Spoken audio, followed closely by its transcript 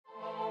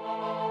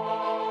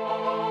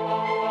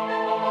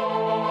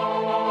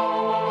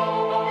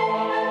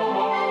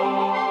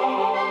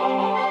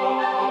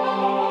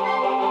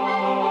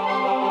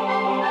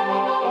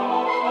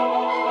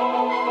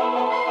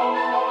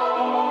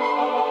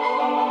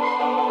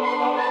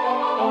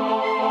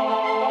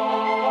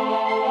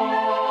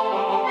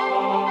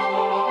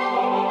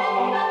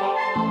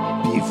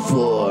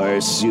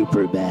Before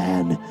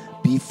Superman,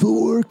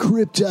 before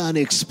Krypton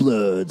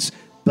explodes,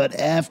 but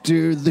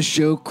after the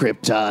show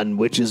Krypton,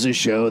 which is a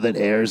show that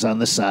airs on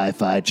the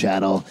Sci-Fi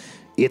Channel.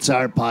 It's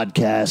our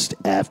podcast,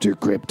 After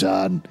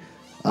Krypton.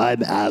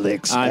 I'm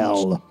Alex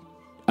L.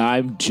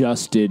 I'm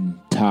Justin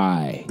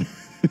Ty.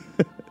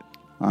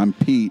 I'm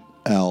Pete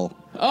L.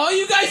 Oh,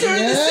 you guys are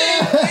in the same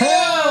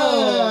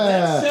deal!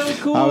 That's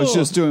so cool. I was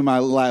just doing my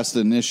last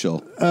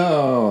initial.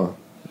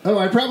 Oh,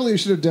 I probably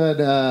should have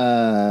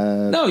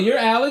done... No, you're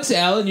Alex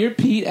L. and you're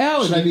Pete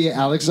L. Should I be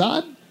Alex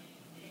Zod?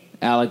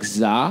 Alex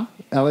Za?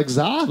 Alex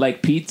Zod?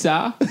 Like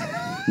pizza?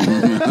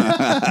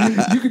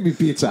 You can be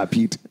Pizza,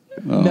 Pete.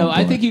 Oh, no, boy.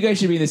 I think you guys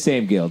should be in the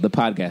same guild, the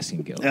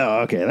podcasting guild. Oh,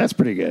 okay. That's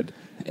pretty good.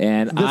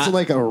 And That's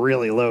like a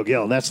really low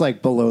guild. That's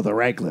like below the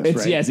rank list,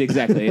 right? Yes,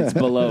 exactly. It's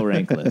below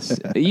rank list.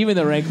 Even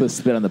the rank list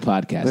spit on the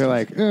podcast. They're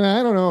like,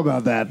 I don't know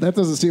about that. That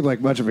doesn't seem like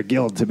much of a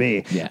guild to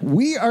me. Yeah.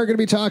 We are going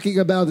to be talking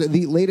about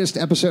the latest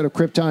episode of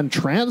Krypton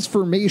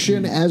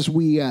Transformation as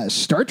we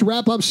start to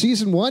wrap up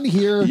season 1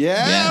 here.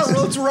 Yeah, Yes.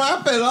 let's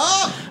wrap it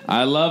up.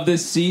 I love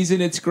this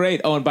season. It's great.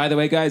 Oh, and by the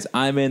way, guys,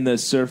 I'm in the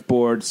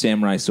Surfboard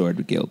Samurai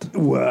Sword Guild.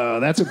 Whoa,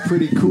 that's a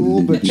pretty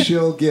cool but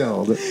chill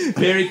guild.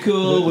 Very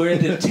cool. We're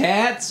into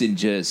tats and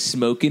just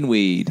smoking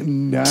weed.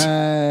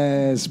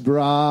 Nice,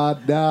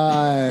 broad,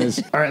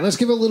 nice. All right, let's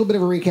give a little bit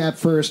of a recap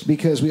first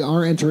because we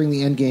are entering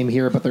the end game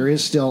here, but there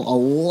is still a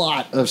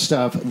lot of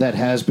stuff that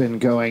has been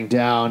going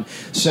down.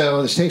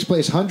 So this takes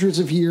place hundreds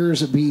of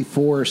years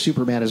before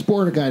Superman is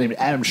born. A guy named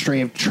Adam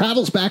Strange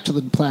travels back to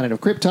the planet of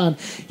Krypton.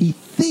 He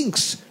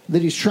thinks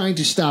that he's trying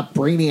to stop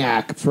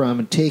Brainiac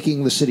from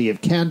taking the city of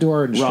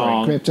Kandor and destroying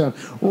Wrong.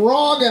 Krypton.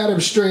 Wrong, Adam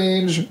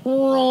Strange.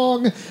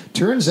 Wrong.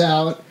 Turns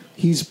out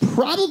he's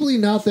probably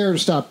not there to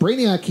stop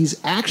Brainiac. He's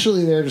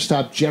actually there to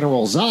stop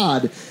General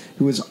Zod,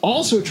 who has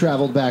also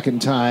traveled back in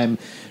time.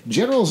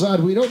 General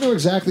Zod, we don't know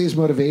exactly his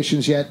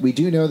motivations yet. We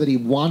do know that he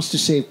wants to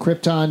save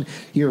Krypton.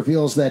 He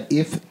reveals that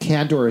if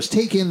Kandor is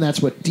taken,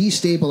 that's what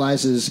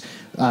destabilizes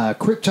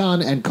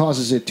Krypton and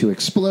causes it to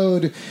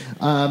explode.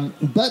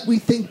 But we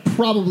think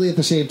probably at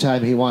the same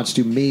time he wants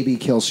to maybe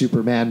kill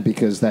Superman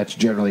because that's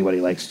generally what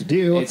he likes to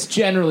do. It's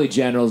generally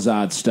General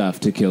Zod stuff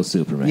to kill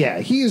Superman. Yeah,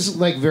 he's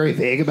like very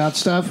vague about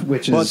stuff,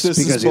 which is But this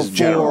because is he's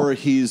General. before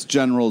he's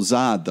General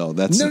Zod, though.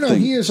 That's No, the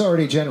thing. he is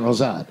already General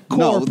Zod.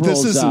 No, Corporal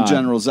this isn't Zod.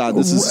 General Zod.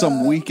 This is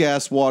some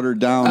weak-ass,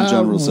 watered-down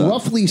General Zod.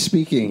 Roughly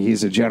speaking,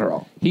 he's a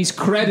general. He's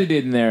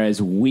credited in there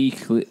as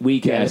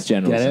weak-ass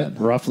General Get Zod. it?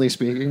 Roughly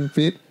speaking,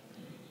 Pete?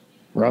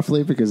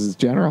 Roughly, because it's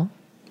general?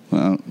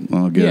 Well,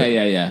 I'll get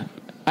it. Yeah.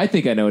 I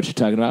think I know what you're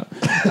talking about.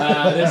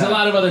 There's a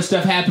lot of other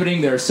stuff happening.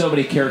 There are so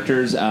many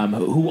characters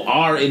who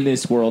are in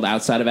this world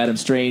outside of Adam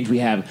Strange. We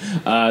have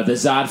the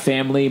Zod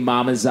family,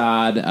 Mama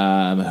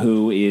Zod,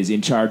 who is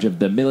in charge of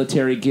the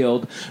military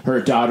guild.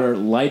 Her daughter,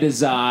 Lyta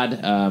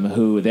Zod,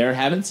 who they're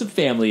having some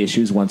family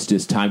issues once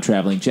this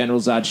time-traveling General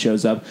Zod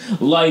shows up.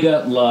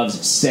 Lyta loves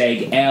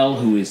Seg El,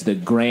 who is the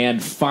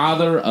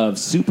grandfather of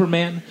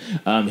Superman.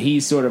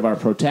 He's sort of our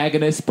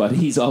protagonist, but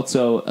he's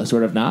also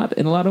sort of not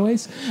in a lot of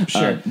ways.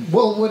 Sure.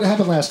 Well, what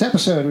happened last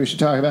episode we should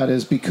talk about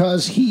is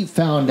because he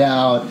found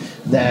out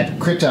that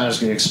Krypton is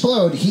going to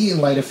explode, he and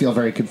Lyta feel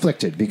very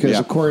conflicted because,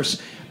 of course,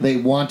 they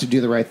want to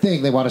do the right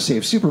thing. They want to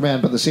save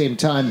Superman, but at the same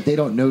time, they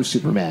don't know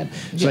Superman.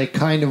 So they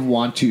kind of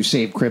want to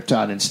save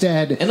Krypton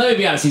instead. And let me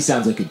be honest, he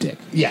sounds like a dick.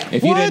 Yeah.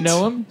 If you What? didn't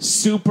know him,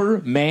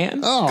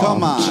 Superman. Oh,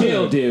 Come on.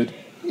 Chill, dude.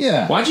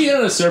 Yeah. Why don't you get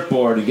on a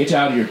surfboard and get you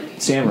out of your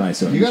samurai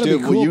sword? You gotta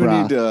Dude, be cool, you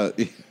brah. need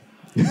to...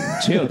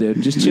 Chill,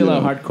 dude. Just chill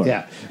out hardcore.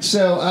 Yeah.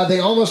 So they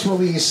almost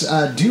release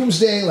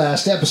Doomsday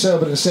last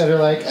episode, but instead they're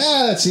like,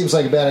 that seems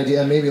like a bad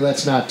idea. Maybe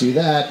let's not do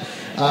that.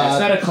 It's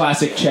not a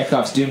classic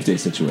Chekhov's Doomsday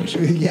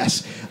situation.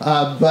 Yes,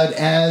 but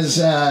as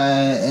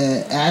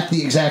at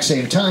the exact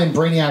same time,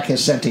 Brainiac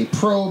has sent a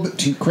probe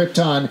to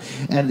Krypton,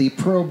 and the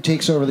probe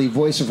takes over the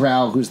Voice of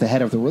Ra, who's the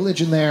head of the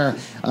religion there.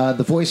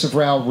 The Voice of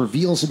Ra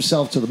reveals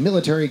himself to the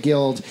military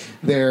guild.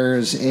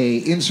 There's a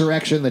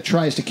insurrection that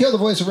tries to kill the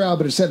Voice of Ra,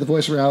 but instead the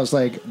Voice of Ra is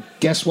like,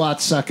 guess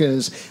what,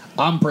 suckers?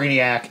 I'm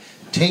Brainiac.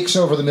 Takes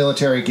over the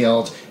military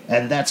guild,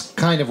 and that's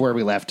kind of where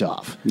we left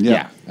off.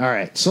 Yeah. All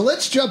right, so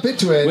let's jump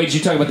into it. Wait, did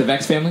you talk about the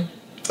Vex family?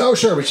 Oh,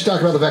 sure. We should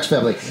talk about the Vex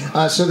family.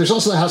 So there's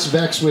also the House of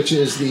Vex, which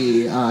is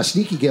the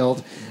sneaky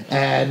guild.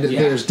 And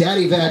there's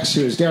Daddy Vex,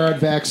 who is Darren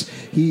Vex.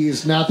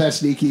 He's not that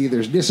sneaky.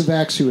 There's Nyssa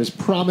Vex, who has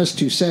promised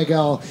to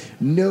Seg-El,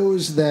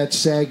 knows that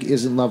Seg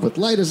is in love with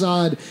Lyta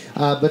Zod,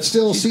 but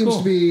still She's seems cool.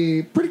 to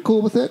be pretty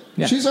cool with it.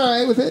 Yeah. She's all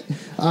right with it.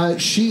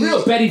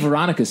 Real Betty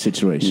Veronica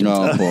situation.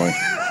 Oh, boy.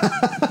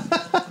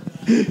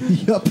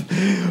 Yup.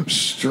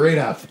 Straight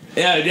up.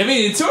 Yeah, I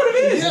mean, it sort of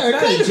is. Yeah, It's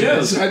not kind a of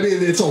joke. is. I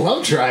mean, it's a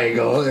love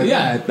triangle.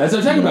 Yeah, that's what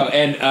I'm talking about.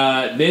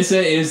 And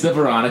Nyssa is the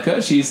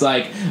Veronica. She's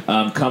like,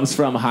 comes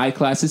from high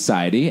class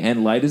society,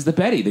 and Light is the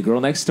Betty, the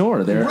girl next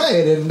door. They're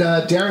Right, and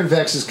Darren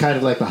Vex is kind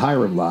of like the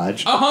Hiram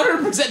Lodge.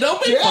 100%.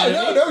 Don't make Yeah, fun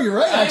of me. no, you're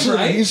right. I'm Actually,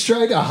 right. he's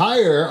trying to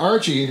hire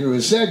Archie, who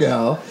is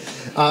Seg-El,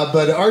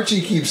 but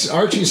Archie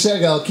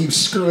Seg-El keeps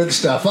screwing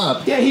stuff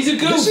up. Yeah, he's a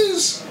goof. This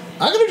is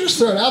I'm going to just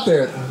throw it out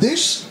there.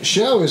 This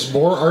show is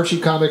more Archie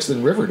comics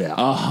than Riverdale.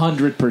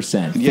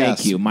 100%. Yes,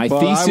 Thank you. My but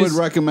thesis. I would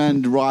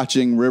recommend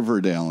watching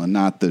Riverdale and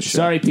not this show.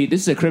 Sorry, Pete.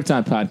 This is a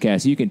Krypton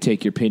podcast. You can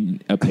take your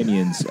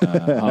opinions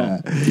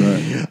home.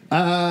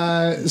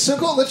 So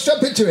cool. Let's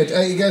jump into it.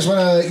 You guys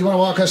want to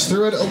walk us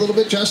through it a little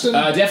bit, Justin?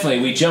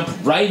 Definitely. We jump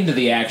right into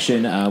the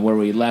action where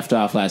we left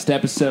off last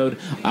episode.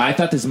 I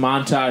thought this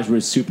montage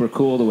was super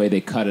cool, the way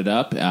they cut it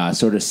up.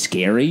 Sort of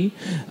scary.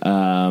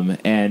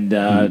 And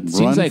Run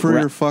seems like for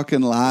your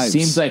fucking lives.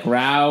 Seems like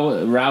Rao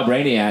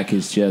Brainiac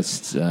is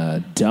just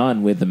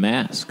done with the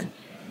mask.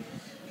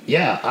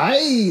 Yeah,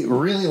 I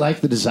really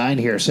like the design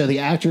here. So the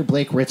actor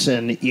Blake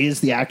Ritson is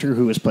the actor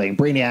who is playing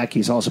Brainiac.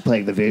 He's also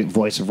playing the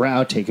voice of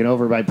Rao, taken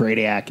over by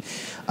Brainiac.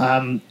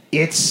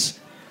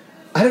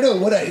 I don't know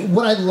what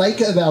I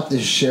like about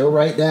this show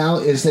right now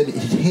is that it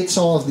hits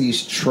all of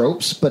these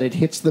tropes, but it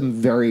hits them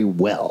very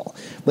well.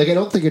 Like, I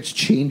don't think it's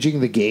changing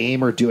the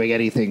game or doing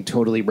anything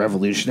totally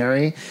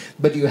revolutionary,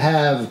 but you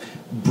have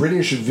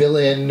British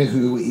villain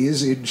who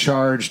is in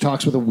charge,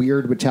 talks with a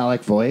weird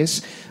metallic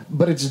voice,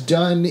 but it's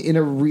done in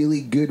a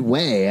really good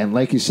way. And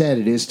like you said,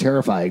 it is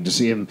terrifying to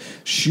see him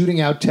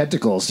shooting out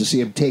tentacles, to see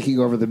him taking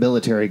over the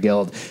military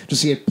guild, to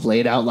see it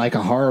played out like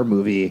a horror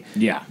movie.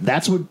 Yeah.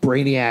 That's what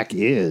Brainiac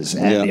is,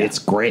 and it's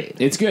great.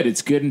 It's good.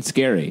 It's good and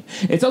scary.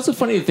 It's also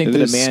funny to think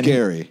that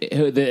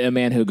a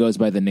man who goes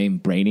by the name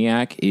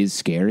Brainiac is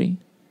scary,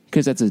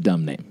 because that's a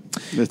dumb name.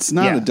 It's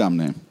not a dumb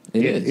name.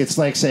 It's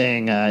like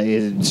saying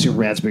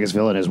Superman's biggest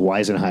villain is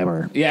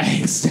Weisenheimer. Yeah,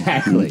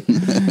 exactly.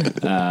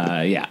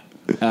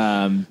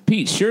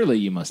 Pete, surely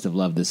you must have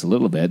loved this a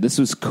little bit. This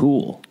was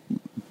cool.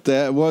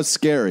 That was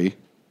scary.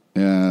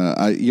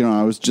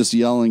 I was just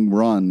yelling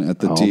 "run" at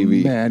the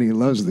TV. Man, he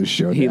loves this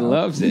show. He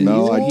loves it.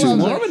 No, I do.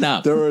 Warming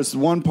up. There was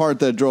one part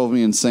that drove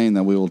me insane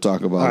that we will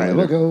talk about. All right,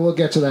 later. we'll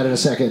get to that in a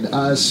second.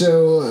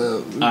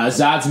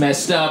 Zod's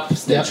messed up.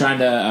 They're trying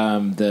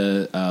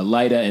to.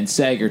 Lyta and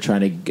Seg are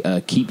trying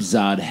to keep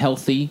Zod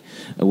healthy,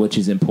 which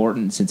is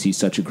important since he's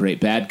such a great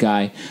bad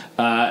guy.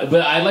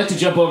 But I'd like to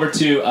jump over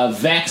to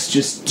Vex.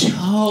 Just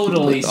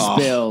totally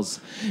spills.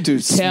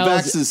 Dude,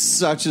 Vex is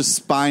such a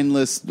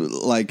spineless,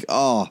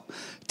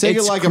 take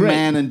it like great. a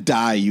man and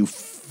die, you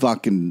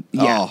fucking...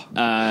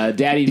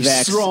 Daddy He's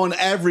Vex throwing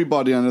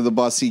everybody under the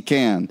bus he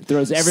can.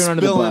 throws everyone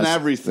under the bus. Spilling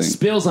everything.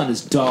 Spills on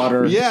his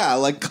daughter.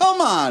 Yeah, come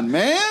on,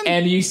 man.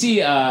 And you see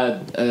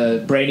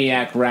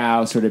Brainiac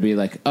Rao sort of be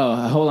like, oh,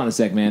 hold on a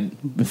sec, man,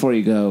 before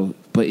you go,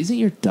 but isn't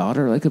your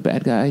daughter like a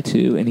bad guy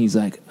too? And he's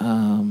like,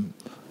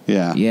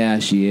 yeah,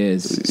 she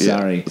is.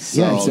 Sorry.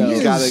 So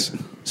you gotta...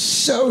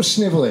 So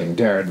sniveling,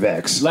 Darren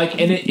Vex.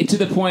 And to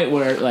the point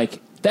where,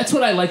 that's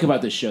what I like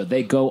about this show.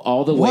 They go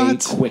all the way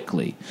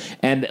quickly.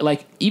 And,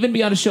 even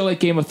beyond a show like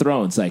Game of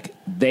Thrones,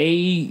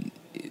 the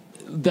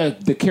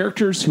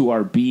characters who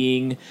are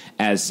being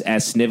as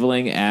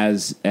sniveling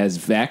as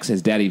Vex,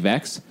 as Daddy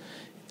Vex,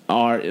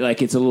 are,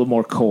 it's a little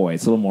more coy.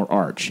 It's a little more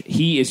arch.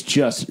 He is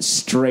just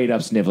straight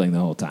up sniveling the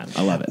whole time.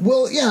 I love it.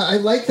 Well, yeah, I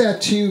like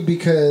that, too,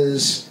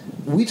 because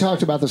we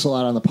talked about this a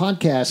lot on the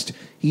podcast.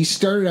 He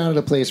started out at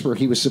a place where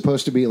he was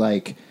supposed to be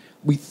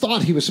we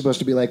thought he was supposed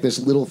to be like this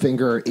little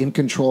finger in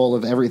control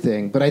of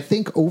everything. But I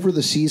think over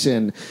the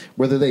season,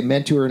 whether they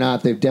meant to or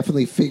not, they've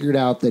definitely figured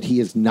out that he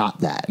is not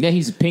that. Yeah,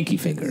 he's a pinky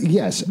finger.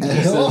 Yes. He's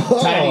the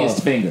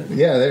tiniest finger.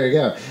 Yeah, there you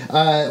go.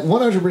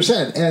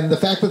 100%. And the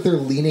fact that they're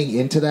leaning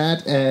into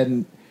that,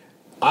 and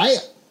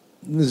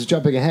this is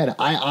jumping ahead,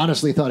 I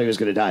honestly thought he was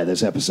going to die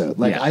this episode.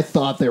 I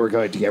thought they were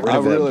going to get rid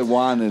of him. I really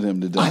wanted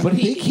him to die. But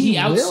he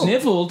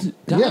out-sniveled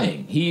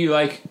dying.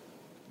 Yeah. He,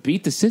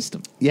 beat the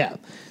system. Yeah.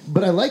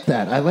 But I like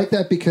that. I like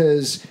that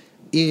because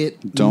it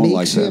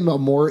makes him a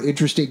more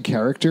interesting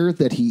character,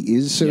 that he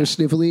is so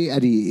snivelly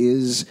and he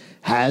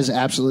has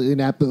absolutely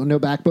no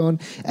backbone.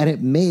 And it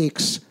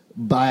makes,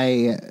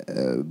 by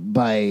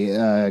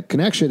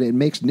connection, it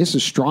makes Nyssa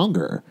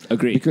stronger.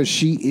 Agreed. Because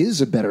she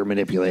is a better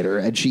manipulator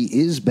and she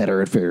is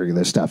better at figuring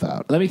this stuff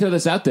out. Let me throw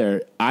this out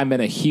there. I'm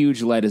a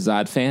huge Lyta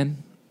Zod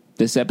fan.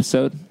 This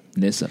episode,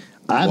 Nyssa.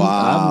 I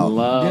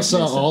love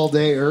Nyssa all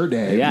day,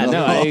 day. Yeah,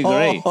 no, I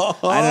agree.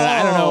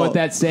 I don't know what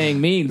that saying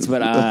means,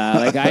 but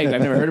I've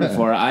never heard it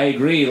before. I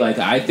agree.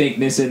 I think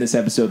Nyssa in this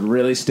episode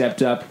really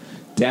stepped up.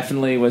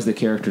 Definitely was the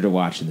character to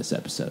watch in this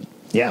episode.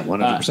 Yeah,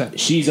 100%.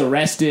 She's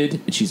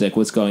arrested, and she's like,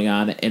 what's going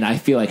on? And I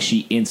feel like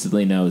she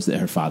instantly knows that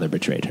her father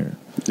betrayed her.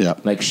 Yeah.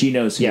 She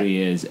knows who he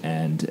is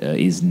and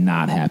is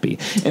not happy.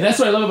 And that's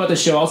what I love about the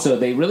show also.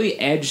 They really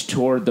edge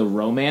toward the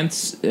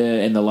romance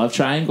and the love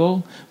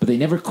triangle, but they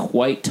never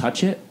quite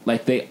touch it.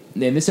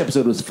 And this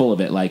episode was full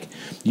of it.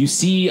 You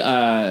see,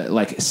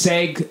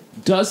 Seg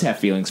does have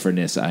feelings for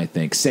Nyssa, I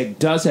think. Seg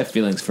does have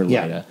feelings for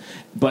Lyta.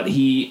 But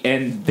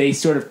they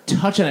sort of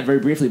touch on it very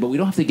briefly, but we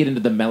don't have to get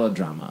into the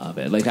melodrama of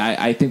it.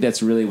 I think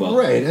that's really well done.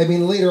 Right. I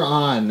mean, later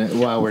on,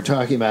 while we're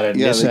talking about it,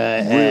 Nyssa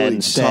they really and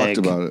Seg talked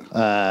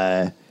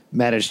about it.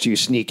 manage to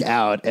sneak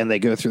out, and they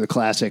go through the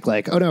classic,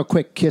 like, oh no,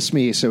 quick, kiss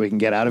me so we can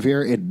get out of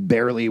here. It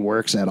barely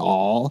works at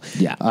all.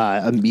 Yeah.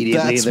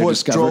 Immediately That's they're what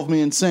discovered. drove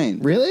me insane.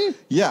 Really?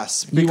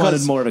 Yes. You wanted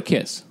Because more of a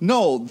kiss.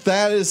 no,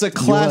 that is a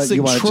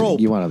classic trope.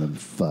 You wanted them to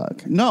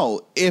fuck.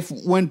 No,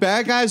 when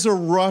bad guys are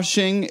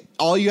rushing,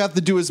 all you have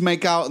to do is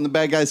make out and the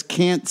bad guys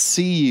can't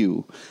see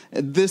you.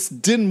 This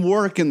didn't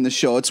work in the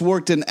show. It's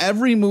worked in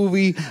every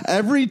movie,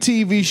 every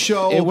TV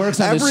show. It works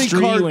on the every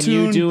street cartoon. when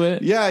you do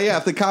it. Yeah.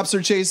 If the cops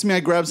are chasing me, I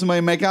grab somebody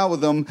and make out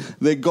with them.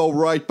 They go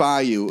right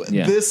by you.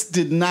 Yeah. This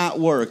did not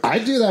work. I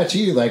do that to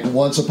you like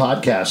once a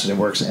podcast, and it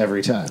works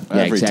every time. Yeah,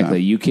 Every exactly.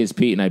 time. You kiss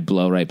Pete, and I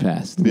blow right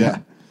past. Yeah.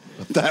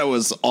 That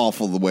was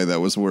awful the way that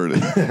was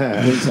worded. What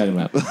are you talking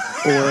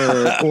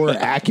about? Or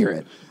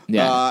accurate.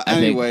 Yeah. I think-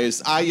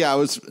 Anyways, I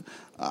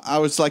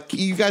was like,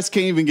 you guys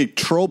can't even get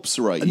tropes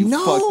right. You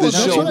No, fuck this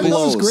that's show what I thought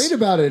blows. was great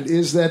about it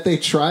is that they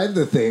tried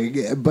the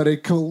thing, but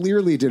it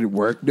clearly didn't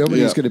work. Nobody's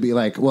Yeah. going to be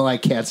like, well, I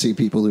can't see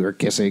people who are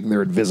kissing;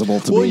 they're invisible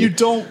to Well, me. you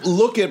don't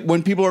look at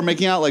when people are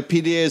making out. Like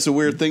PDA is a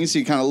weird thing, so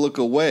you kind of look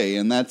away,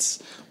 and that's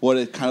what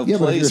it kind of Yeah,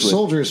 but if plays your with.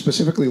 soldier is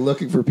specifically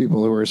looking for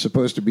people who are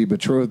supposed to be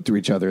betrothed to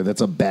each other,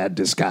 that's a bad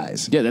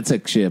disguise. Yeah, that's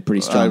actually a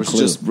pretty strong I was clue.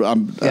 just,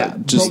 Yeah,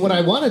 just but what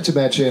I wanted to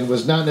mention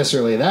was not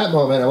necessarily that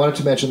moment. I wanted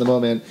to mention the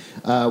moment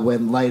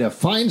when Lyta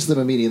finds them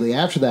immediately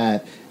after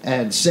that,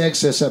 and Seg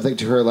says something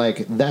to her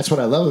like, "That's what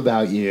I love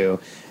about you."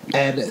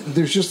 And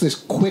there's just this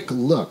quick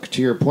look,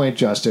 to your point,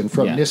 Justin,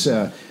 from Yeah.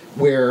 Nyssa,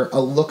 where a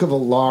look of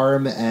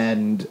alarm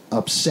and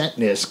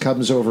upsetness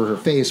comes over her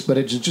face, but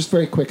it's just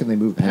very quick, and they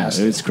move Yeah, past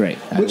it it. was great.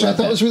 Which I love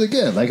thought that. was really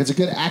good. Like, it's a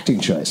good acting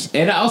choice.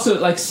 And also,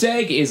 like,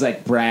 Seg is,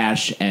 like,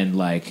 brash and,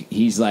 like,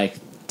 he's, like,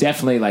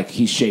 definitely, like,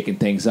 he's shaking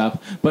things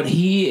up. But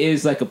he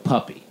is, like, a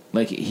puppy.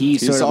 Like,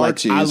 he's sort of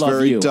Archie. like, I He's love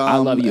very you. dumb, I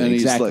love you. and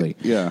he's Exactly. like-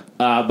 yeah.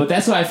 But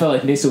that's why I felt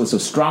like Nyssa was so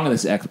strong in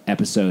this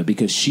episode,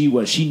 because she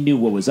knew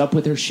what was up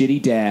with her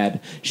shitty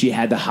dad. She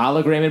had the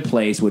hologram in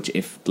place, which,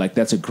 if, like,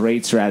 that's a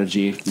great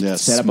strategy. Yeah,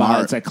 Set up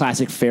smart. it's like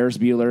classic Ferris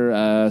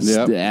Bueller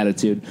Yep.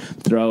 attitude.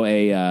 Throw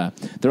a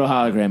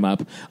hologram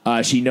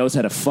up. She knows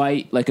how to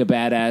fight like a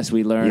badass.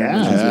 We learned.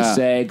 Yeah. Which was Yeah.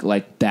 with Seg.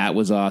 Like, that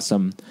was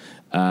awesome.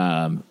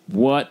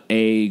 What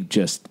a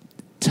just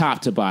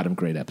top to bottom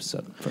great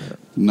episode for her.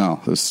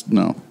 no.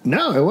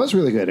 No, it was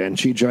really good, and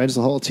she joins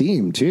the whole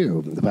team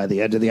too. By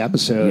the end of the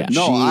episode, Yeah.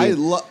 No,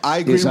 I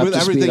agree is up with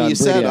to speed everything on you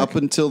said Brainiac. up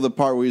until the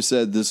part where you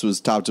said this was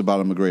top to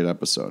bottom a great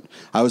episode.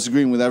 I was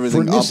agreeing with for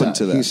everything up Nyssa,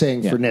 until that. he's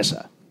saying Yeah. for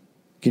Nyssa.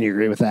 Can you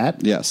agree with that?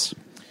 Yes.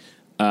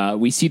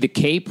 We see the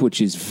cape, which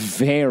is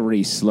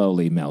very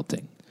slowly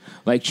melting.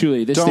 Like,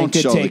 truly, this Don't thing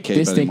could show the take cape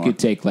this thing anymore. could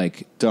take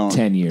like Don't.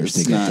 10 years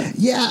It's to get not- there.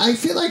 Yeah, I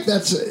feel like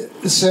that's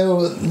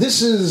so.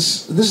 This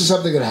is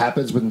something that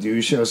happens with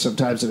news shows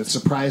sometimes, and it's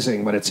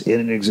surprising when it's in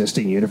an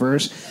existing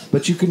universe.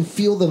 But you can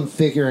feel them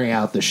figuring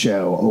out the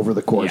show over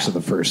the course Yeah. of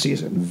the first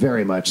season,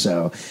 very much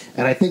so.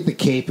 And I think the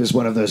cape is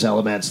one of those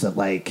elements that,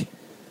 like,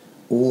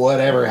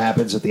 whatever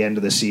happens at the end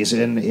of the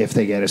season, if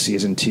they get a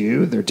season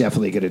 2, they're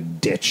definitely going to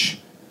ditch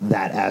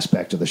that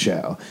aspect of the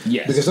show.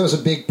 Yes. Because that was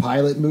a big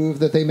pilot move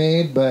that they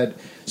made, but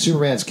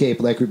Superman's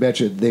cape, like we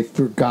mentioned, they've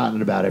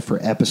forgotten about it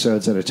for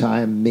episodes at a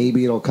time.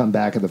 Maybe it'll come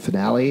back in the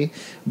finale,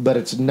 but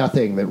it's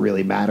nothing that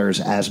really matters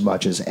as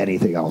much as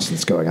anything else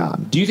that's going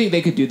on. Do you think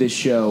they could do this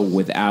show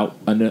without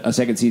a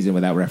second season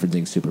without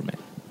referencing Superman?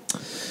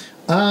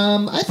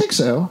 I think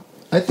so.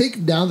 I think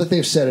now that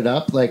they've set it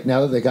up, like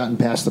now that they've gotten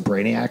past the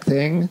Brainiac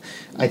thing,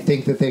 I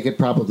think that they could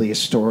probably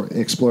explore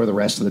the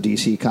rest of the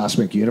DC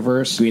cosmic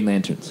universe. Green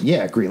Lanterns.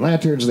 Yeah, Green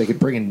Lanterns. They could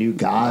bring in new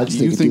gods. Do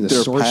They you could think do the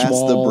they're Source past the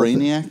Wall.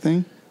 Brainiac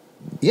thing?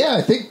 Yeah,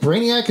 I think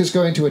Brainiac is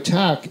going to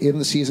attack in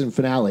the season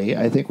finale.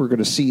 I think we're going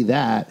to see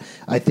that.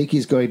 I think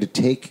he's going to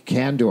take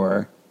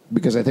Kandor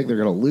because I think they're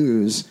going to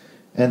lose.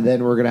 And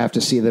then we're going to have to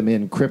see them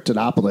in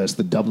Kryptonopolis,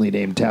 the dumbly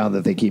named town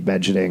that they keep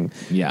mentioning,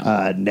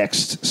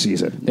 next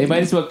season. They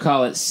might as well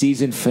call it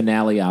season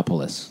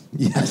finaleopolis.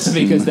 Yes.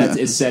 Because that's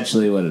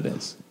essentially what it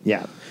is.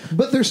 Yeah.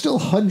 But they're still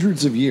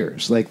hundreds of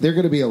years. Like, they're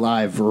going to be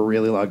alive for a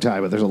really long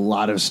time, but there's a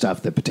lot of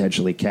stuff that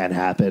potentially can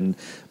happen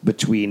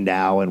between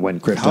now and when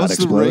Krypton How's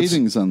the explodes.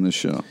 ratings on this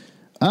show?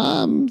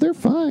 They're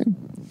fine.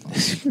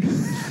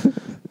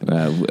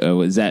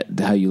 Is that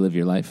how you live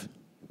your life?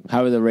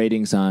 How are the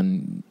ratings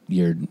on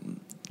your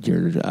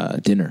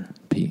dinner,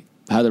 Pete?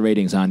 How are the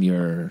ratings on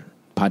your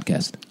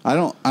podcast? I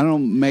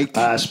don't make.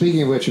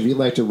 Speaking of which, if you'd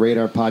like to rate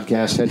our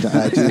podcast, head to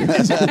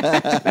iTunes.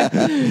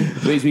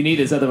 Please, we need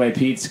this. Otherwise,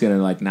 Pete's going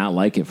to not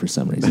like it for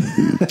some reason.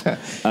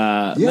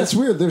 Yeah, it's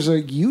weird. There's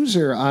a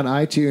user on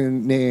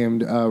iTunes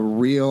named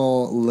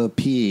Real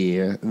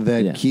Lepi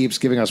that keeps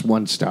giving us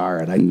 1 star,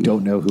 and I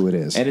don't know who it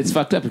is. And it's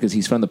fucked up because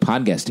he's from the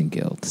Podcasting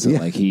Guild. So, Yeah.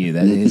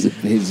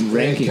 his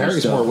ranking It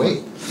carries more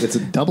weight. It's a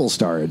double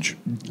starage.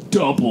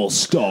 Double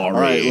star. All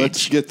right,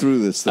 let's get through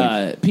this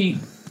thing. Pete,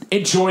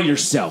 enjoy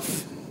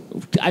yourself.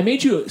 I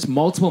made you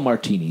multiple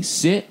martinis.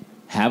 Sit,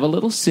 have a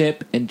little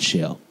sip, and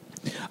chill.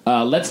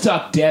 Let's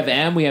talk Dev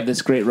M. We have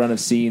this great run of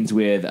scenes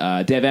with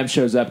Dev M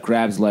shows up,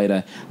 grabs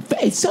Lyta.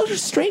 It's so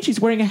strange he's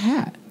wearing a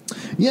hat.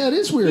 Yeah, it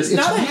is weird. He's It's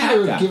not a hat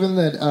weird guy. given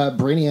that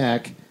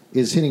Brainiac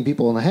is hitting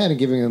people in the head and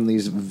giving them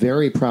these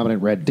very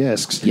prominent red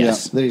discs.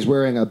 Yes. That he's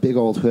wearing a big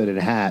old hood and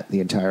hat the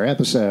entire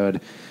episode.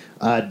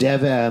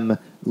 Dev M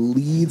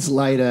leads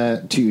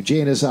Lyta to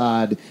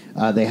Janazad.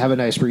 They have a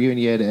nice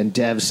reunion, and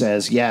Dev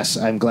says, yes,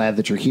 I'm glad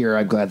that you're here.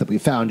 I'm glad that we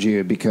found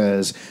you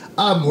because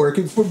I'm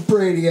working for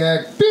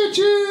Brainiac,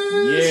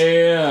 bitches!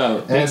 Yeah.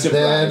 And Big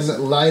surprise. then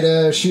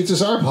Lyta shoots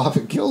his arm off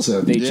and kills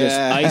him. They just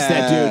ice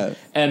that dude.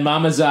 And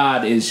Mama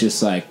Zod is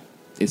just like,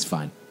 it's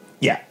fine.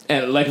 Yeah.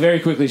 And like very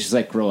quickly, she's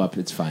like, grow up,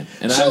 it's fine.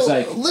 And So I was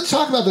like, let's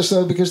talk about this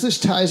though, because this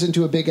ties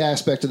into a big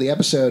aspect of the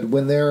episode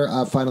when they're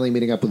finally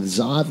meeting up with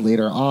Zod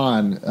later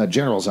on.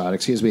 General Zod,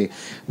 excuse me.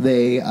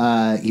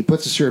 He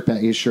puts his shirt back.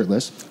 He's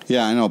shirtless.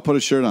 Yeah, I know. Put a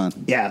shirt on.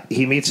 Yeah,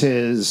 he meets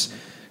his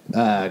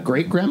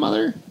great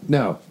grandmother.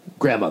 No,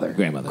 grandmother.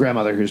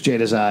 Grandmother, who's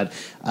Jada Zod,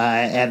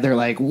 and they're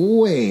like,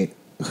 "Wait,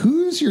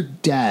 who's your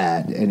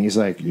dad?" And he's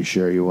like, "You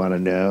sure you want to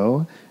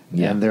know?"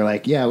 Yeah. And they're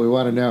like, "Yeah, we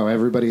want to know."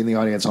 Everybody in the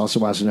audience also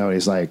wants to know. And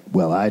he's like,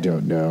 "Well, I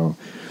don't know."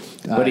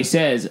 but he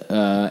says,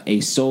 a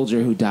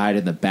soldier who died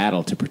in the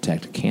battle to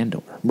protect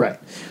Kandor. Right.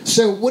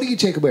 So, what do you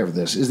take away from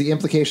this? Is the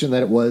implication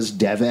that it was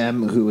Dev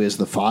M who is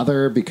the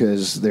father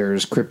because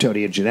there's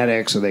Kryptonian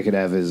genetics, so they could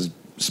have his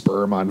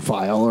sperm on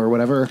file or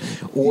whatever,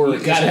 or You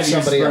gotta have is it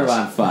your somebody sperm else?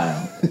 on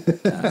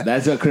file.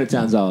 That's what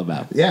Krypton's all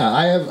about. Yeah,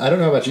 I have. I don't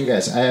know about you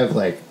guys. I have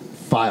like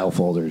file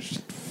folders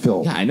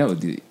filled. Yeah, I know.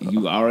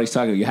 You always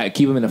talking. You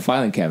keep them in a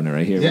filing cabinet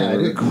right here. Yeah, I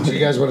do. Do you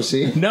guys want to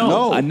see?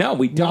 No, No. no,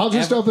 we don't. I'll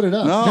just open it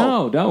up.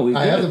 No, we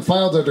I have good. them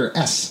filed under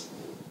S.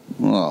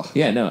 Oh.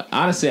 Yeah, no.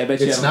 Honestly, I bet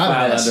you It's have a not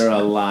file an S. under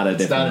a lot of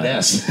It's different. not an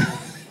S.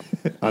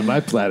 On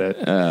my planet.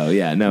 Oh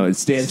yeah, no. It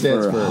stands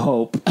for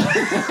hope.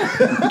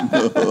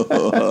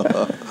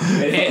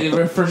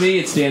 For me,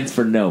 it stands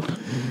for nope.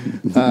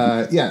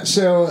 Yeah.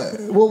 So,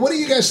 well, what do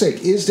you guys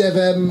think? Is Dev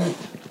M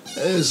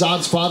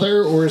Zod's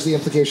father, or is the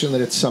implication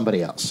that it's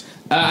somebody else?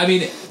 I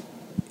mean,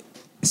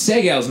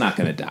 Segal's not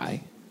going to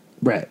die,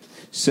 Right.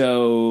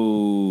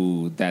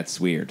 so that's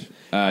weird.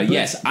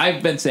 Yes,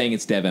 I've been saying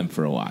it's Dev M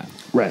for a while,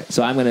 Right.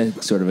 so I'm going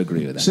to sort of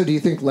agree with that. So, do you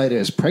think Lyta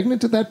is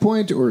pregnant at that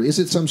point, or is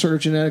it some sort of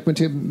genetic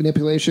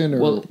manipulation? Or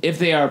Well, if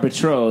they are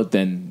betrothed,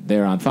 then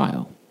they're on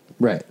file.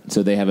 right.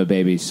 So they have a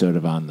baby sort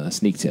of on the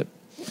sneak tip.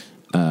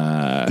 Because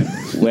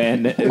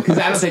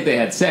I don't think they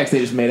had sex, they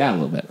just made out a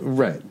little bit.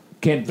 Right.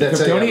 Can That's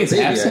how you have a Kryptonians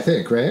baby, have I sex?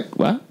 think, right?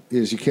 What?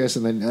 Is you kiss,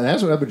 and then and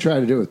that's what I've been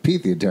trying to do with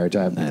Pete the entire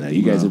time. I know,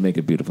 you guys would make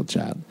a beautiful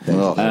child.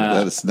 Well,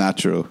 that is not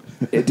true.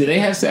 Do they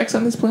have sex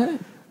on this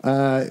planet?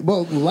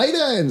 Well,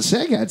 Lyta and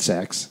Seg had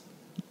sex,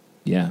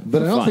 Yeah. but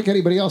I for don't fun. think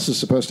anybody else is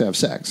supposed to have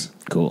sex.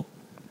 Cool.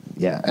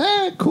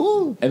 Yeah.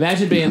 Cool.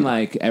 Imagine being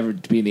like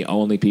being the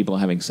only people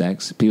having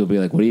sex. People be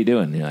like, "What are you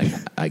doing?" And you're like,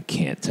 "I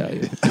can't tell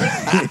you.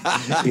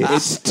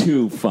 It's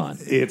too fun."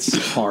 It's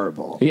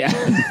horrible. Yeah,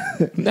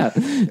 no,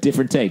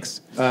 different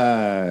takes.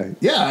 Yeah,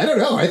 I don't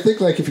know. I think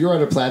like if you're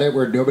on a planet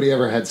where nobody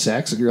ever had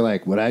sex, and you're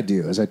like, what I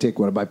do is I take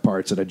one of my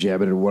parts and I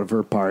jam it into one of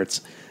her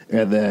parts,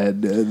 and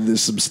then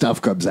some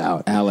stuff comes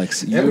out.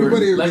 Alex,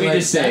 Everybody would let be me like,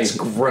 just say, that's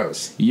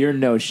gross. you're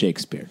no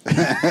Shakespeare.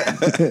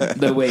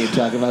 The way you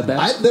talk about that.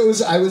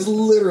 I was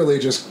literally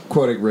just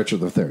quoting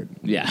Richard III.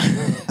 Yeah.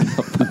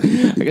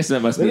 I guess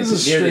that must be That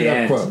is a near the straight up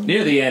end. quote.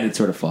 Near the end, it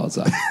sort of falls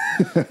off.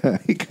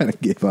 He kind of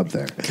gave up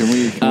there. Can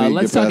we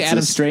Let's get talk past Adam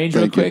this? Strange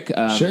real Thank you.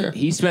 quick. Sure.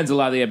 He spends a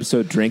lot of the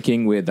episode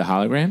drinking with the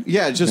hologram.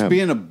 Yeah, just Yeah.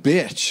 being a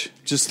bitch.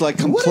 Just like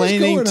What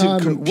complaining is to going on?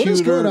 computer. What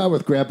is going on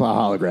with Grandpa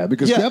Hologram?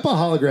 Because Yeah. Grandpa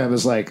Hologram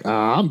is like,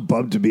 I'm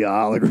bummed to be a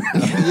hologram.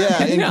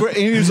 Yeah, and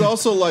he's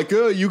also like,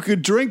 oh, you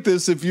could drink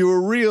this if you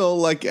were real.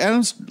 Like,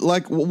 Adam's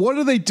like, what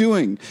are they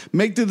doing?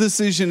 Make the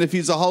decision if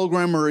he's a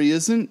hologram or he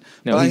isn't.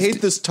 No, but I he's-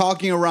 hate this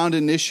talking around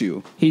an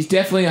issue. He's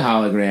definitely a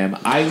hologram.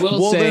 I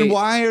will Well, say then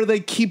why are they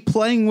keep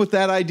playing with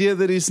that idea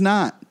that he's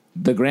not?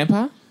 the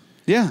grandpa.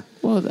 Yeah.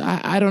 Well,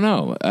 I don't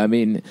know. I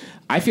mean,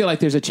 I feel like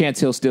there's a chance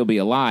he'll still be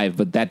alive,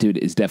 but that dude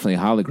is definitely a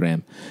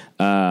hologram.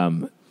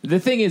 The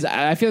thing is,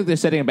 I feel like they're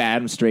setting up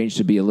Adam Strange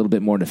to be a little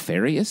bit more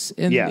nefarious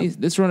in Yeah.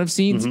 this run of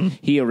scenes.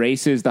 He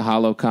erases the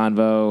Holo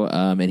Convo,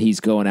 and he's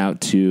going out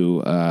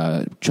to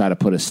try to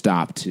put a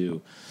stop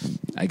to,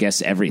 I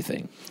guess,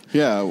 everything.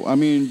 Yeah, I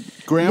mean,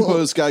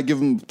 Grandpa's got to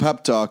give him a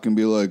pep talk and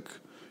be like,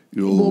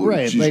 you know, Well,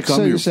 right. what you Like come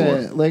so here you for.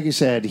 said, like you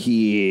said,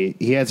 he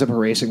ends up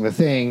erasing the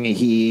thing.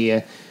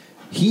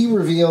 He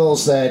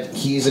reveals that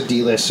he's a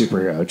D-list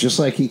superhero, just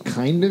like he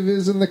kind of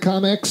is in the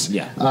comics.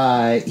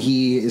 Yeah.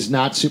 He is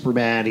not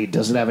Superman. He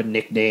doesn't have a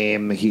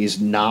nickname. He's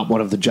not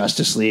one of the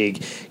Justice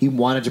League. He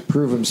wanted to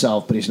prove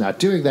himself, but he's not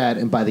doing that.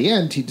 And by the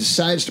end, he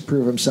decides to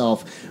prove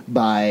himself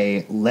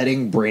by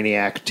letting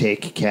Brainiac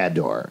take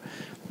Kandor.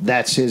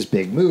 That's his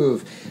big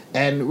move.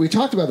 And we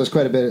talked about this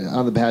quite a bit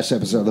on the past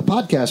episode of the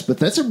podcast, but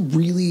that's a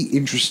really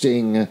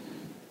interesting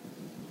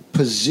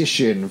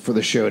position for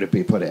the show to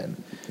be put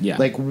in. Yeah.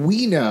 Like,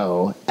 we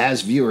know,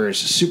 as viewers,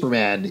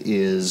 Superman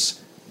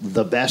is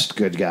the best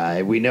good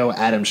guy. We know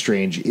Adam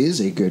Strange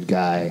is a good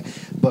guy.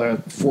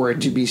 But for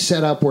it to be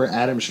set up where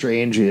Adam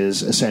Strange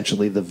is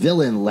essentially the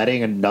villain,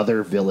 letting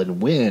another villain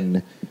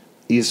win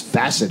is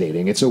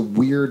fascinating. It's a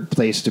weird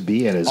place to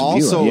be in as a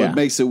Also, viewer. it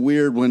makes it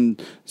weird when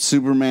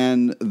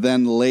Superman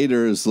then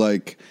later is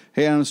like,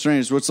 "Hey, Adam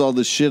Strange, what's all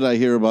this shit I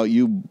hear about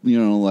you? You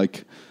know,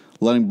 like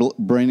letting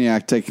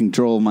Brainiac take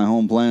control of my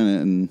home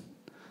planet." And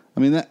I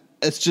mean,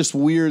 it's just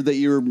weird that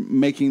you're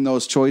making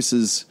those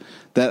choices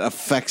that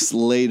affects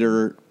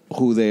later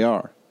who they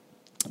are.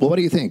 Well, what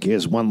do you think?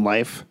 Is one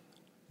life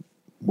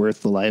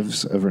worth the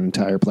lives of an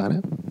entire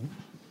planet?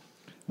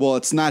 Well,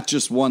 it's not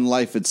just one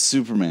life; it's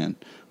Superman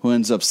who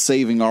ends up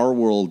saving our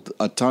world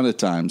a ton of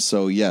times.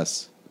 So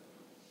yes.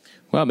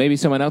 Well, maybe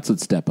someone else would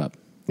step up.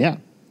 Yeah.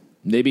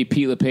 Maybe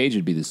Pete LePage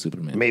would be the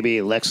Superman.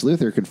 Maybe Lex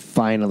Luthor could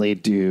finally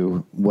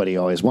do what he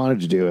always wanted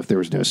to do if there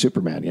was no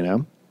Superman, you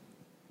know?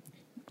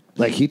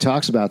 Like, he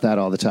talks about that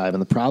all the time,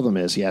 and the problem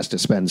is he has to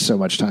spend so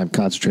much time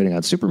concentrating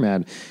on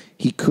Superman,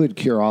 he could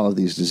cure all of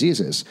these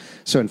diseases.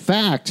 So, in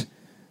fact,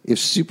 if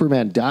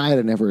Superman died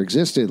and never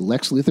existed,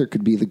 Lex Luthor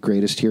could be the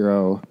greatest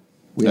hero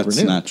we ever knew.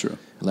 That's not true.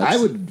 I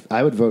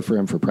would vote for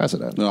him for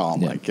president. Oh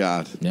my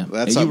God! Yeah.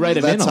 That's And you write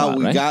him in that's a how lot,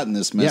 we right? got in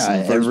this mess in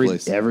the first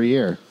place. Every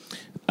year.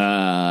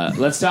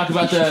 Let's talk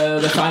about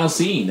the final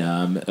scene.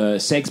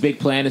 Seg's big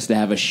plan is to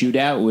have a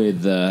shootout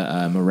with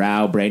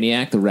Morale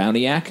Brainiac, the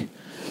Roundiac.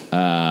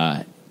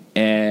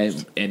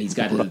 And he's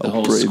got the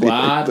whole Brainiac,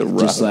 squad the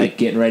just Rowdy. like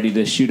getting ready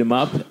to shoot him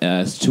up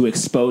to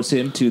expose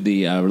him to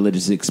the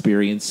religious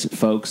experience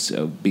folks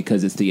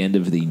because it's the end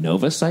of the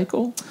Nova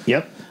cycle.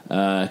 Yep.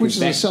 Which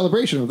is a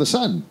celebration of the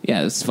sun.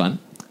 Yeah, it's fun.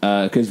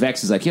 Because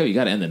Vex is like, yo, you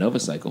got to end the Nova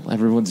cycle.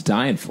 Everyone's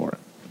dying for it.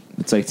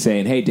 It's like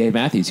saying, hey, Dave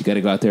Matthews, you got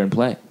to go out there and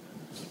play.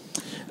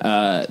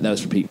 That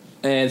was for Pete.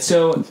 And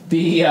so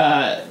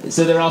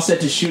so they're all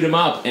set to shoot him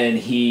up, and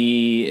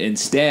he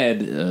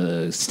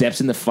instead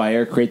steps in the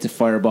fire, creates a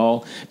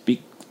fireball,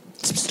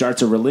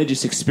 starts a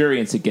religious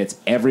experience that gets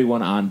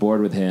everyone on board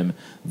with him,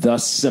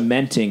 thus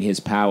cementing his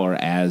power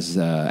as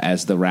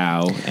the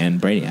Rao and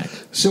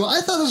Brainiac. So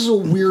I thought this was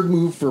a weird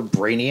move for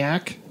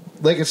Brainiac.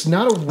 Like, it's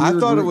not a weird I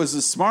thought it move. was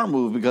a smart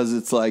move because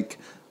it's like,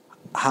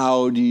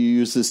 how do you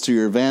use this to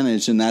your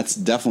advantage? And that's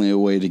definitely a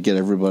way to get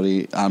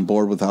everybody on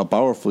board with how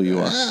powerful you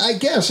are. I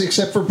guess,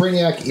 except for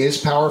Brainiac is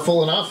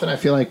powerful enough, and I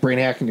feel like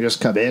Brainiac can just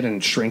come in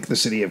and shrink the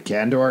city of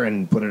Kandor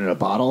and put it in a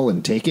bottle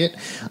and take it.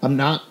 I'm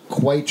not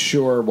quite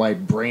sure why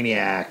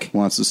Brainiac,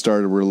 Wants to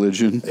start a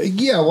religion.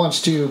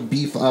 wants to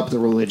beef up the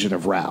religion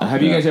of Rao.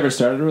 Have you guys ever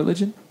started a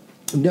religion?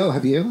 No,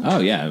 have you? Oh,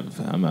 yeah.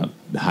 I'm a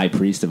high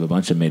priest of a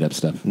bunch of made-up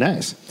stuff.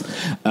 Nice.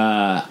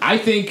 I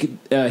think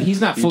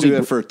he's not You fully... do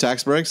it for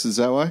tax breaks? Is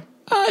that why?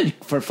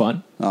 for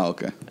fun. Oh,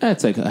 okay.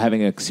 It's like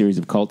having a series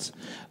of cults.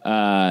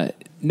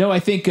 No, I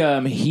think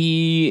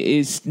he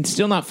is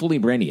still not fully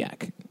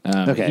Brainiac.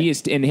 Okay. He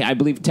is, and I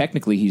believe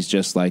technically he's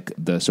just like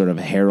the sort of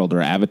herald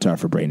or avatar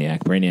for Brainiac.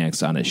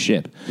 Brainiac's on his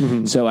ship.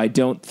 So I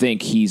don't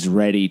think he's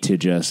ready to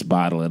just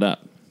bottle it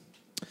up.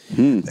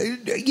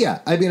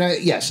 Yeah, I mean,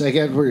 yes, I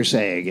get what you're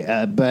saying,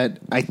 but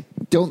I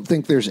don't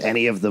think there's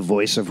any of the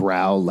voice of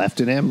Rao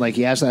left in him. Like,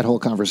 he has that whole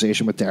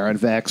conversation with Darren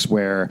Vex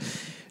where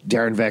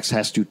Darren Vex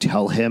has to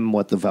tell him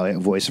what the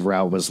voice of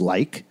Rao was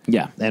like,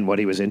 and what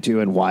he was into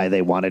and why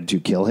they wanted to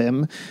kill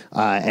him,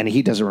 and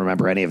he doesn't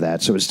remember any of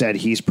that. So instead,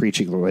 he's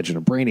preaching the religion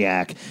of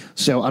Brainiac.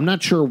 So I'm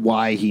not sure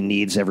why he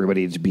needs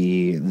everybody to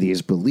be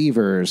these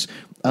believers,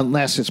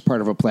 unless it's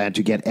part of a plan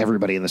to get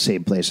everybody in the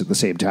same place at the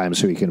same time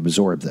so he can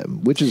absorb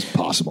them, which is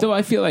possible. So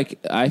I feel like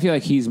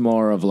he's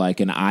more of like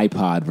an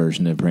iPod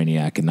version of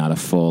Brainiac and not a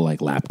full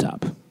like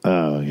laptop.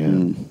 Oh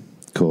yeah.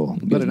 Cool.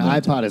 But an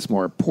iPod is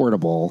more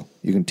portable.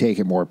 You can take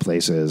it more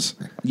places.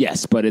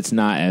 Yes, but it's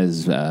not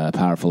as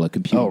powerful a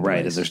computer. Oh, right.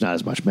 device. And there's not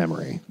as much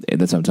memory.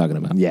 That's what I'm talking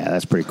about. Yeah,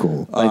 that's pretty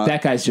cool. Like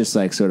that guy's just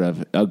like sort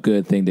of a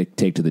good thing to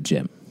take to the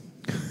gym.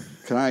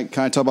 Can I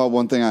talk about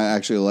one thing I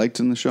actually liked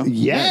in the show?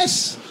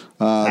 Yes.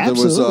 There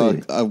was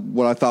Absolutely.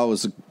 what I thought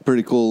was a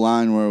pretty cool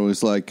line where it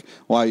was like,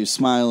 "Why are you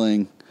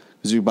smiling?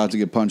 Because you're about to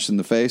get punched in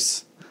the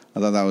face."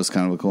 I thought that was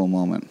kind of a cool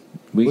moment.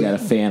 We got a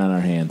fan on our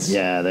hands.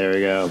 Yeah, there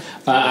we go.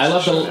 I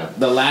love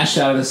the last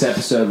shot of this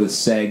episode with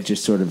Seg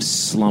just sort of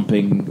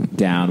slumping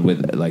down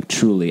with like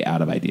truly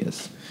out of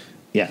ideas.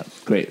 Yeah.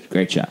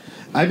 Great shot.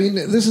 I mean,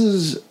 this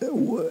is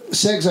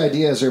Seg's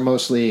ideas are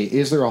mostly: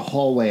 is there a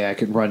hallway I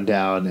can run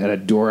down, and a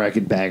door I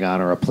can bang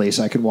on, or a place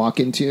I can walk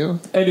into?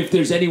 And if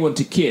there's anyone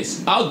to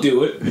kiss, I'll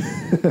do it.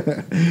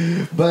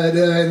 But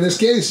in this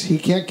case, he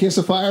can't kiss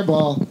a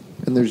fireball,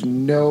 and there's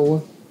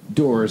no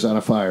doors on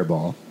a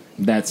fireball.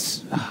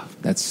 That's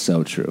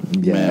so true.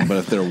 Yeah. Man, but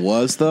if there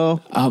was,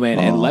 though, Oh man!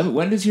 And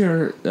when does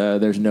your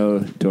 "There's No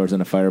Doors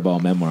on a Fireball"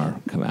 memoir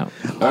come out?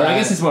 Or I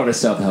guess it's more of a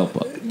self-help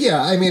book.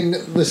 Yeah, I mean,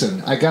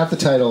 listen, I got the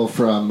title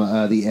from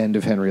the end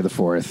of Henry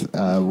IV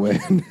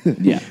when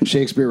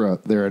Shakespeare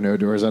wrote, "There are no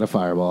doors on a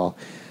fireball."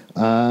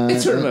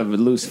 It's sort of a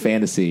loose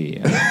fantasy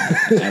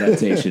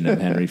adaptation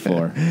of Henry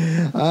IV.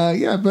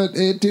 Yeah, but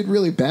it did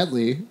really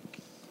badly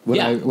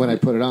when I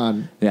put it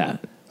on. Yeah,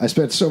 I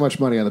spent so much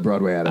money on the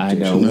Broadway I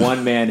adaptation. know.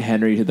 One man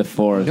Henry to the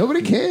fourth.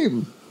 Nobody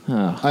came.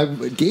 I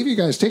gave you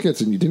guys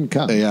tickets and you didn't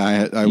come.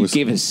 Yeah, I You was.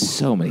 gave us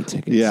so many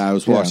tickets. Yeah, I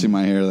was washing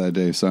my hair that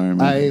day. Sorry,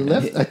 man.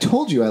 I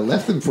told you I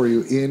left them for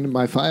you in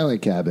my filing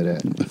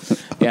cabinet.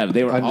 Yeah,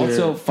 they were Under-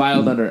 also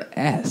filed under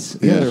S.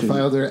 Yeah, they're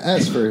filed their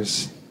S for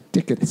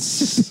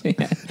tickets.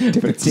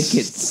 For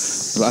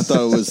tickets. I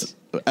thought it was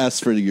S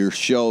for your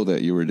show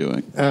that you were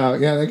doing. Oh,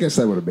 yeah, I guess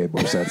that would have made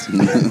more sense.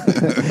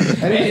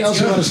 Anything else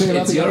you want to say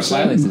about It's the your episode?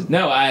 silences.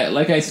 No,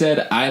 like I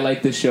said, I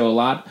like this show a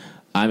lot.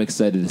 I'm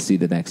excited to see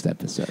the next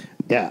episode.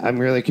 Yeah, I'm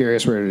really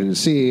curious where to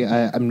see.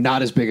 I'm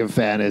not as big of a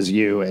fan as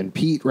you and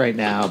Pete right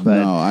now, but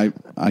No,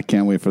 I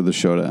can't wait for the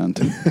show to end.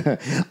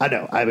 I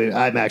know.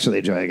 I'm actually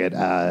enjoying it.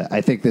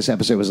 I think this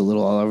episode was a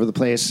little all over the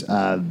place.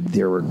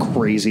 There were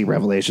crazy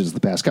revelations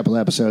the past couple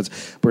of episodes.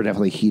 We're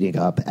definitely heating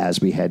up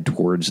as we head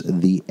towards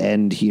the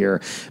end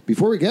here.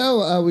 Before we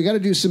go, we got to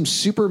do some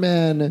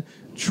Superman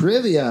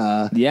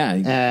trivia. Yeah.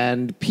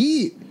 And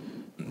Pete,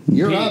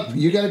 you're up.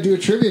 You got to do a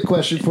trivia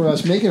question for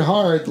us. Make it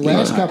hard. The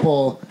last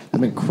couple have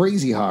been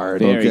crazy hard.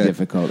 Very Okay.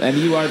 difficult. And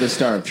you are the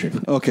star of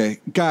trivia. Okay,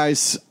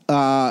 guys,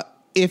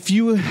 if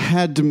you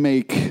had to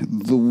make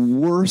the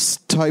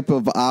worst type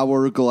of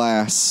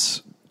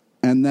hourglass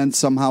and then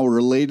somehow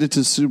related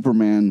to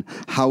Superman,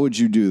 how would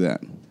you do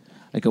that?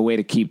 Like a way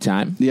to keep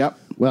time. Yep.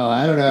 Well,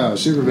 I don't know.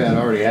 Superman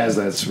already has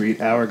that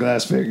sweet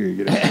hourglass figure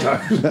you're going to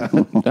talk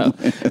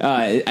about.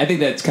 I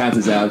think that counts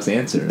as Alex's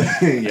answer.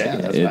 Yeah,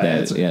 that's my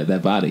answer. Yeah,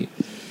 that body.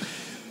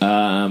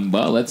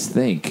 Well, let's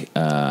think.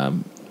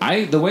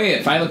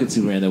 If I look at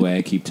Superman, the way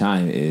I keep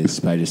time is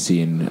by just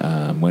seeing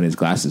when his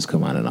glasses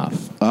come on and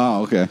off.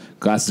 Oh, okay.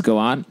 Glasses go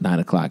on, 9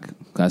 o'clock.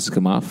 Glasses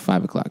come off,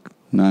 5 o'clock.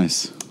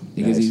 Nice.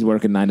 Because he's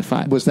working 9 to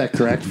 5. Was that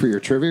correct for your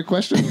trivia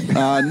question?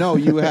 No,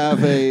 you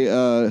have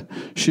a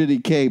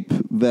shitty cape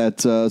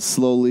that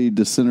slowly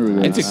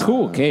disintegrates. It's a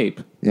cool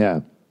cape.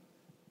 Yeah.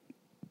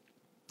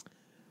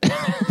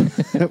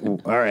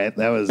 All right.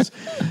 That was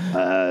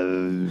a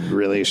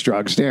really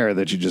strong stare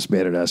that you just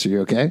made at us. Are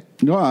you okay?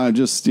 No, I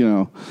just,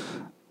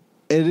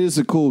 it is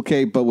a cool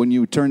cape, but when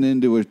you turn it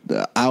into an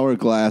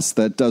hourglass,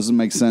 that doesn't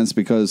make sense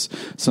because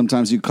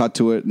sometimes you cut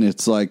to it and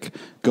it's like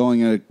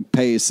going at a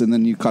pace, and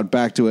then you cut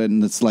back to it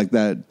and it's like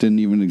that didn't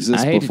even exist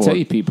I hate before. to tell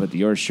you, Pete, but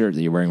your shirt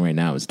that you're wearing right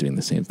now is doing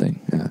the same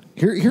thing. Yeah.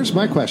 Here's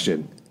my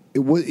question.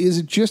 Is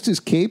it just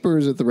his cape or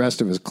is it the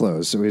rest of his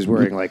clothes? So he's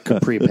wearing like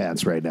capri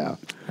pants right now.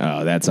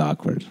 Oh, that's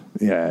awkward.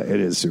 Yeah, it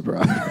is super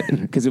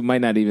awkward. Because it might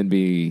not even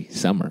be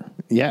summer.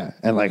 Yeah.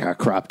 And like a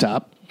crop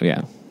top.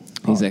 Yeah.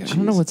 He's like, I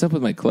don't know what's up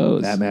with my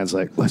clothes. That man's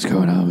like, what's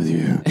going on with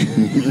you?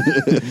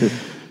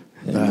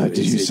 Did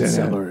you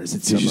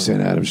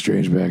send Adam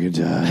Strange back in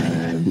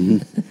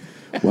time?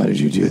 Why did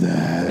you do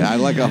that? I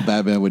like how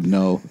Batman would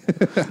know.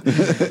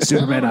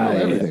 Superman,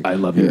 everything. I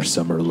love your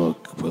summer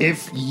look.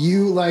 If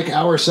you like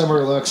our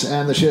summer looks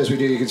and the shows we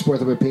do, you can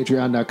support them at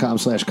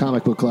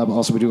patreon.com/comic book club.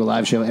 Also, we do a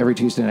live show every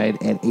Tuesday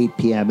night at 8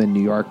 p.m. in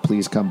New York.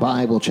 Please come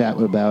by. We'll chat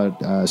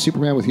about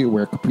Superman with you,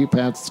 wear capri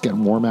pants. It's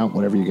getting warm out,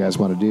 whatever you guys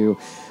want to do.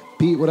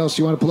 Pete, what else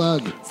do you want to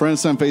plug?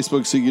 Friends on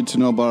Facebook so you get to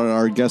know about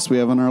our guests we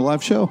have on our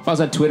live show. Follow us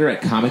on Twitter at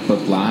Comic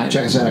Book Live.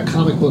 Check us out at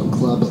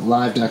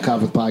comicbookclublive.com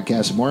for the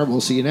podcast and more. We'll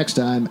see you next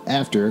time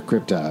after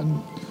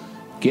Krypton.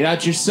 Get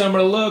out your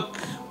summer look.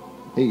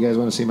 Hey, you guys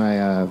want to see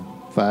my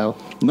file?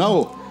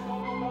 No.